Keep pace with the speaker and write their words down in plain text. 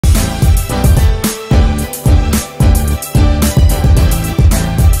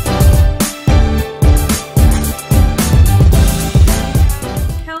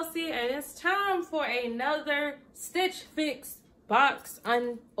Stitch Fix box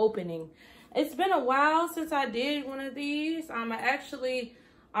unopening. It's been a while since I did one of these. I actually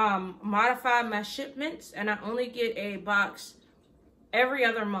modified my shipments, and I only get a box every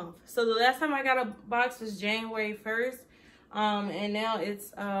other month. So the last time I got a box was January 1st, and now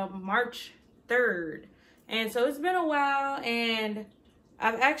it's March 3rd. And so it's been a while, and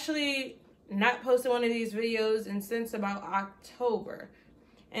I've actually not posted one of these videos since about October.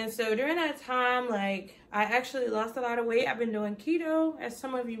 And so during that time, like, I actually lost a lot of weight. I've been doing keto, as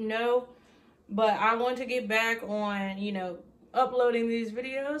some of you know, but I want to get back on, you know, uploading these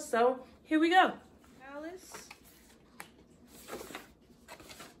videos. So here we go. Alice.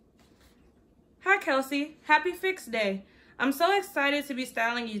 Hi, Kelsey. Happy Fix Day. I'm so excited to be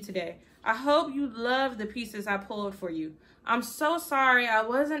styling you today. I hope you love the pieces I pulled for you. I'm so sorry I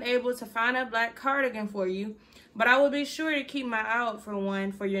wasn't able to find a black cardigan for you, but I will be sure to keep my eye out for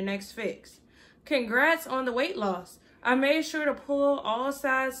one for your next fix. Congrats on the weight loss. I made sure to pull all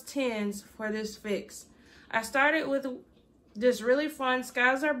size 10s for this fix. I started with this really fun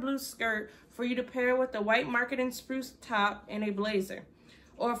Skyzar blue skirt for you to pair with the white marketing spruce top and a blazer.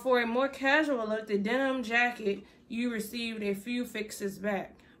 Or for a more casual look, the denim jacket you received a few fixes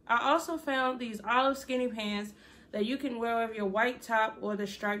back. I also found these olive skinny pants that you can wear with your white top or the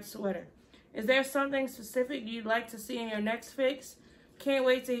striped sweater. Is there something specific you'd like to see in your next fix? Can't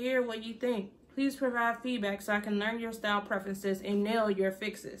wait to hear what you think. Please provide feedback so I can learn your style preferences and nail your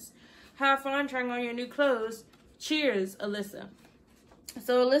fixes. Have fun trying on your new clothes. Cheers, Alyssa.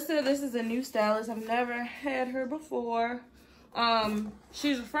 So Alyssa, this is a new stylist. I've never had her before.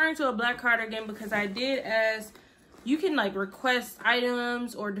 She's referring to a black cardigan because I did ask, you can like request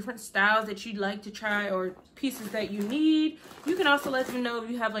items or different styles that you'd like to try or pieces that you need. You can also let them know if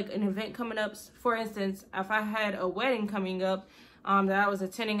you have like an event coming up. For instance, if I had a wedding coming up that I was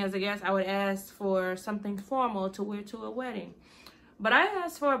attending as a guest, I would ask for something formal to wear to a wedding. But I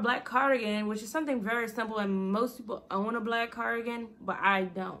asked for a black cardigan, which is something very simple, and most people own a black cardigan, but I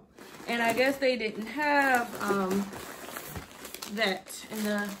don't. And I guess they didn't have that in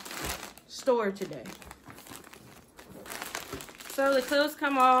the store today. So the clothes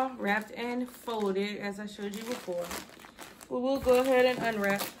come all wrapped and folded, as I showed you before. We will go ahead and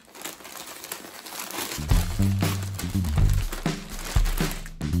unwrap.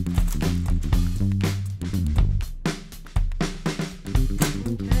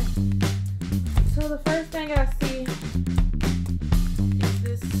 Okay. So the first thing I see is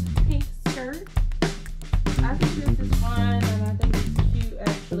this pink skirt. I think this is fun, and I think it's cute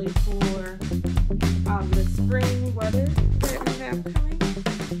actually for the spring weather that we have coming.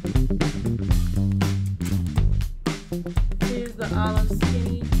 Here's the olive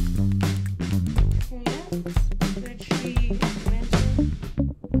skinny pants that she mentioned.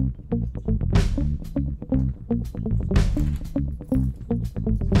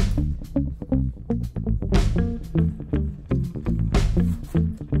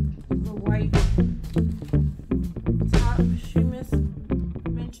 The white top she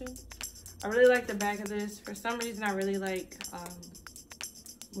mentioned. I really like the back of this. For some reason, I really like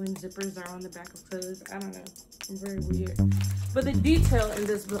when zippers are on the back of clothes. I don't know. It's very weird. But the detail in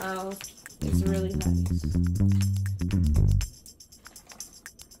this blouse is really nice.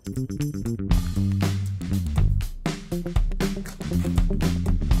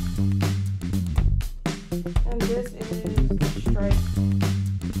 And this is the striped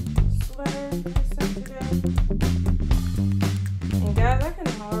sweater I sent today. And guys, I can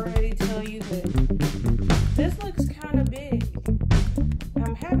already tell you that this looks kind of big.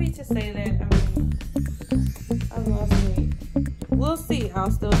 I'm happy to say that. I mean, I've lost weight. We'll see.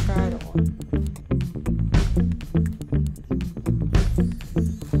 I'll still try it on.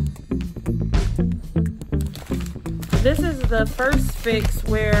 This is the first fix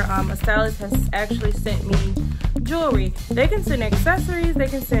where a stylist has actually sent me jewelry. They can send accessories, they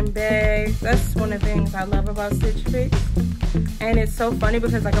can send bags. That's one of the things I love about Stitch Fix. And it's so funny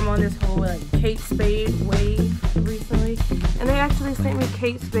because like I'm on this whole like Kate Spade wave recently, and they actually sent me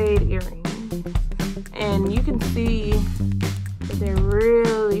Kate Spade earrings. And you can see that they're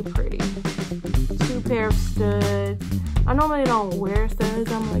really pretty. 2 pair of studs. I normally don't wear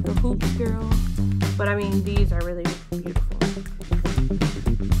studs, I'm like a hoops girl, but I mean these are really beautiful.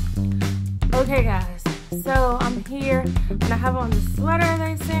 Okay guys, so I'm here and I have on the sweater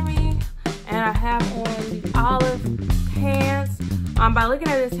they sent me, and I have on the olive pants. By looking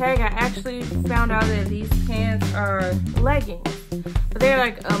at this tag, I actually found out that these pants are leggings, but they're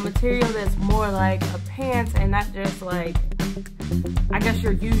like a material that's more like a pants and not just like, I guess,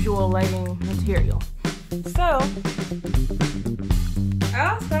 your usual legging material. So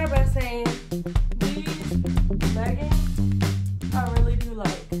I'll start by saying these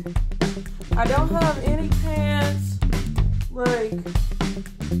I don't have any pants like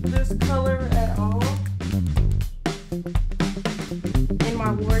this color at all in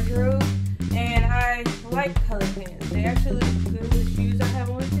my wardrobe, and I like color pants. They actually look good with the shoes I have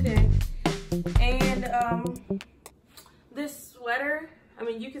on today. And this sweater, I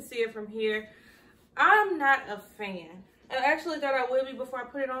mean, you can see it from here. I'm not a fan. I actually thought I would be before I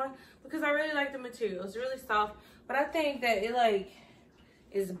put it on because I really like the material. It's really soft, but I think that it like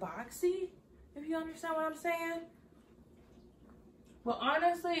is boxy, if you understand what I'm saying. But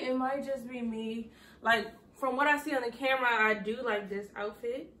honestly, it might just be me. Like, from what I see on the camera, I do like this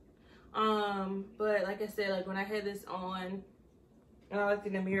outfit. But like I said, like when I had this on and I looked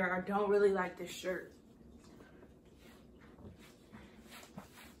in the mirror, I don't really like this shirt.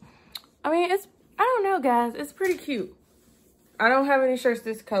 I mean, I don't know, guys. It's pretty cute. I don't have any shirts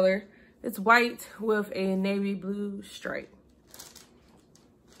this color. It's white with a navy blue stripe.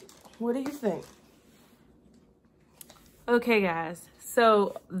 What do you think? Okay, guys.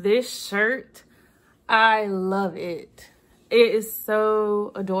 So this shirt, I love it. It is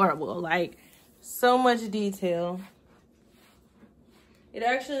so adorable. Like, so much detail. It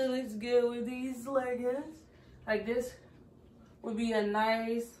actually looks good with these leggings. Like, this would be a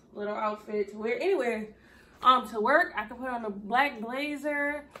nice little outfit to wear anywhere. To work, I could put on a black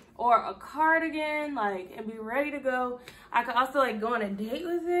blazer or a cardigan, like, and be ready to go. I could also like go on a date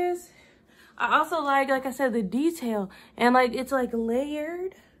with this. I also like I said, the detail, and like it's like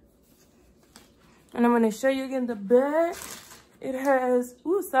layered. And I'm gonna show you again the back. It has,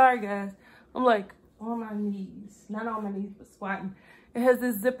 ooh, sorry guys, I'm like on my knees, not on my knees, but squatting. It has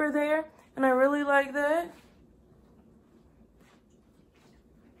this zipper there, and I really like that.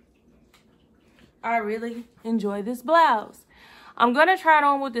 I really enjoy this blouse. I'm gonna try it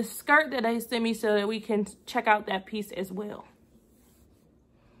on with the skirt that they sent me so that we can check out that piece as well.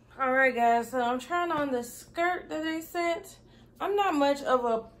 All right, guys, so I'm trying on the skirt that they sent. I'm not much of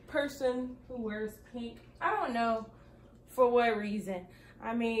a person who wears pink. I don't know for what reason.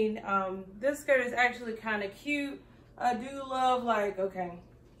 I mean, this skirt is actually kind of cute. I do love, like, okay,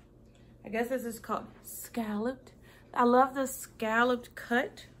 I guess this is called scalloped. I love the scalloped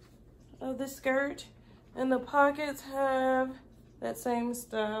cut of the skirt, and the pockets have that same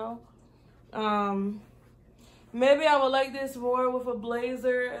style. Maybe I would like this more with a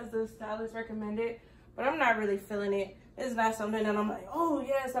blazer as the stylist recommended, but I'm not really feeling it. It's not something that I'm like, oh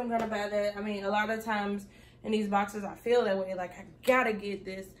yes, I'm gonna buy that. I mean, a lot of times in these boxes I feel that way, like I gotta get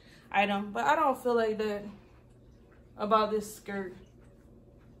this item, but I don't feel like that about this skirt.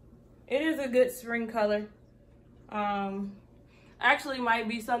 It is a good spring color. Actually might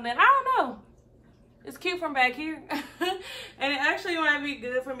be something, I don't know. It's cute from back here. And it actually might be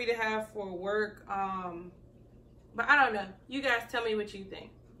good for me to have for work. But I don't know. You guys tell me what you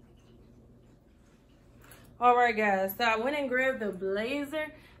think. All right, guys. So I went and grabbed the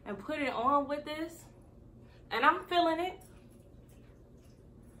blazer and put it on with this. And I'm feeling it.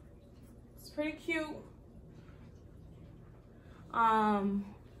 It's pretty cute. I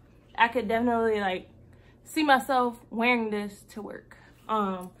could definitely like see myself wearing this to work.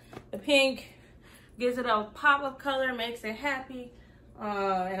 The pink gives it a pop of color, makes it happy.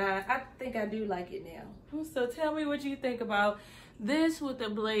 And I think I do like it now. So tell me what you think about this with the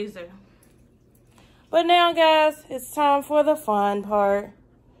blazer. But now, guys, it's time for the fun part.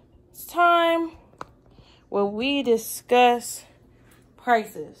 It's time where we discuss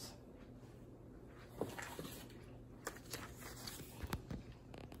prices.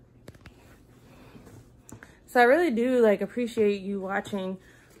 So I really do like appreciate you watching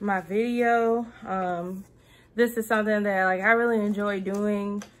my video. This is something that like I really enjoy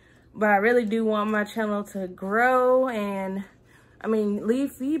doing, but I really do want my channel to grow, and I mean,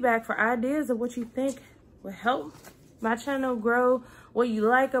 leave feedback for ideas of what you think will help my channel grow, what you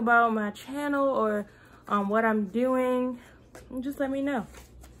like about my channel, or what I'm doing. And just let me know.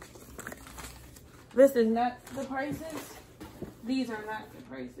 This is not the prices. These are not the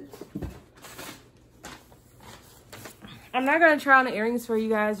prices. I'm not going to try on the earrings for you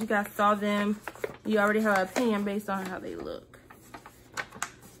guys. You guys saw them. You already have an opinion based on how they look.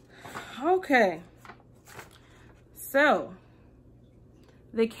 Okay. So,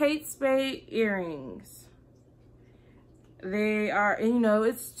 the Kate Spade earrings. They are, you know,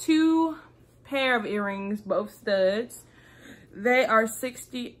 it's 2 pair of earrings, both studs. They are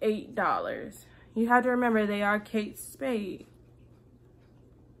 $68. You have to remember they are Kate Spade.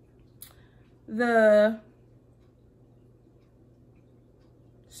 The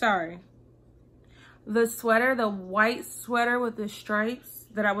sweater, the white sweater with the stripes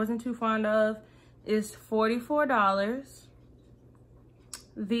that I wasn't too fond of, is $44.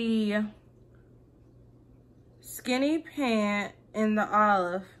 The skinny pant in the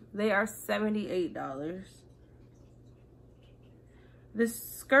olive. They are $78. The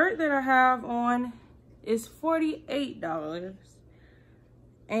skirt that I have on is $48.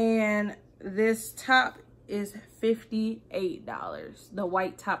 And this top is $58, the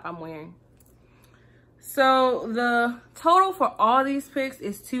white top I'm wearing. So the total for all these picks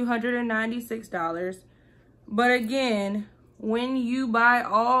is $296. But again, when you buy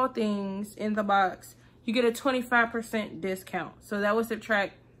all things in the box, you get a 25% discount. So that would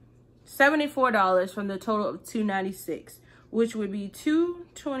subtract $74 from the total of $296, which would be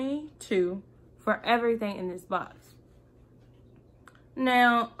 $222 for everything in this box.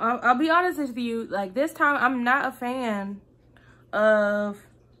 Now, I'll be honest with you, like this time I'm not a fan of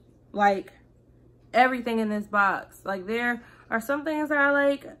like everything in this box. Like there are some things that I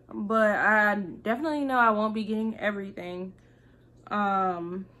like, but I definitely know I won't be getting everything.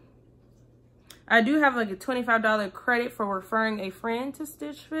 I do have like a $25 credit for referring a friend to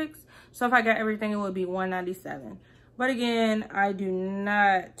Stitch Fix. So if I got everything, it would be $197. But again, I do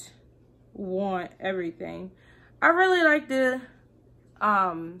not want everything. I really like the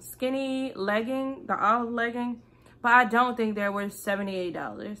skinny legging, the olive legging, but I don't think they're worth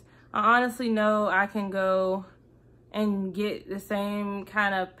 $78. I honestly know I can go and get the same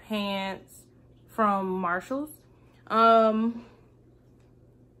kind of pants from Marshall's.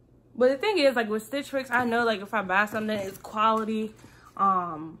 But the thing is, like with Stitch Fix, I know like if I buy something, it's quality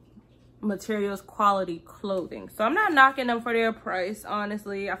materials, quality clothing. So I'm not knocking them for their price,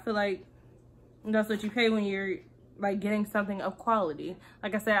 honestly. I feel like that's what you pay when you're like getting something of quality.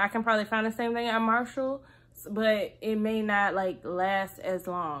 Like I said, I can probably find the same thing at Marshall, but it may not like last as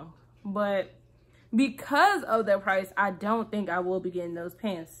long. But because of their price, I don't think I will be getting those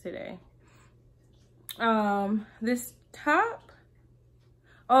pants today. This top,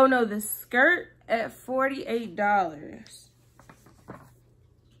 oh no, the skirt at $48.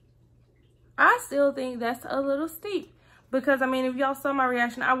 I still think that's a little steep because I mean, if y'all saw my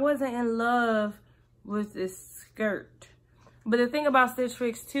reaction, I wasn't in love with this skirt. But the thing about Stitch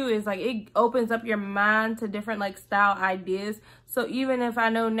Fix too is like it opens up your mind to different like style ideas. So even if I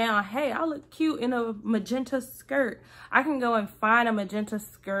know now, hey, I look cute in a magenta skirt, I can go and find a magenta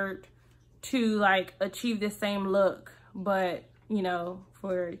skirt to like achieve the same look, but you know,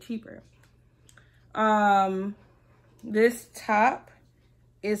 for cheaper. This top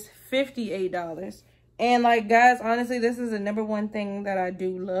is $58. And like guys, honestly, this is the #1 thing that I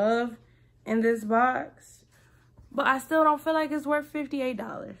do love in this box. But I still don't feel like it's worth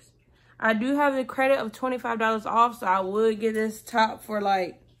 $58. I do have the credit of $25 off, so I would get this top for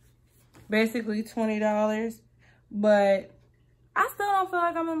like basically $20. But I still don't feel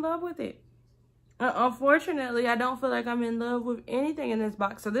like I'm in love with it. Unfortunately, I don't feel like I'm in love with anything in this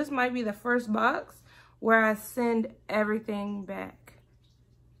box. So this might be the first box where I send everything back.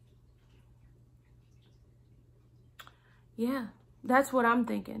 Yeah, that's what I'm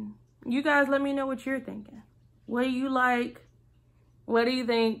thinking. You guys let me know what you're thinking. What do you like? What do you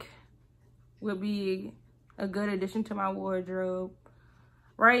think would be a good addition to my wardrobe?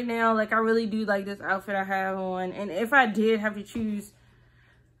 Right now, like I really do like this outfit I have on. And if I did have to choose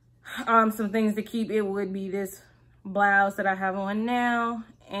some things to keep, it would be this blouse that I have on now.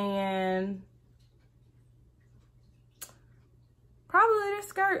 And probably this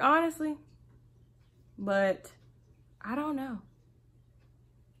skirt, honestly. But I don't know.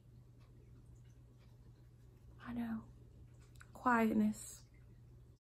 I know. Quietness.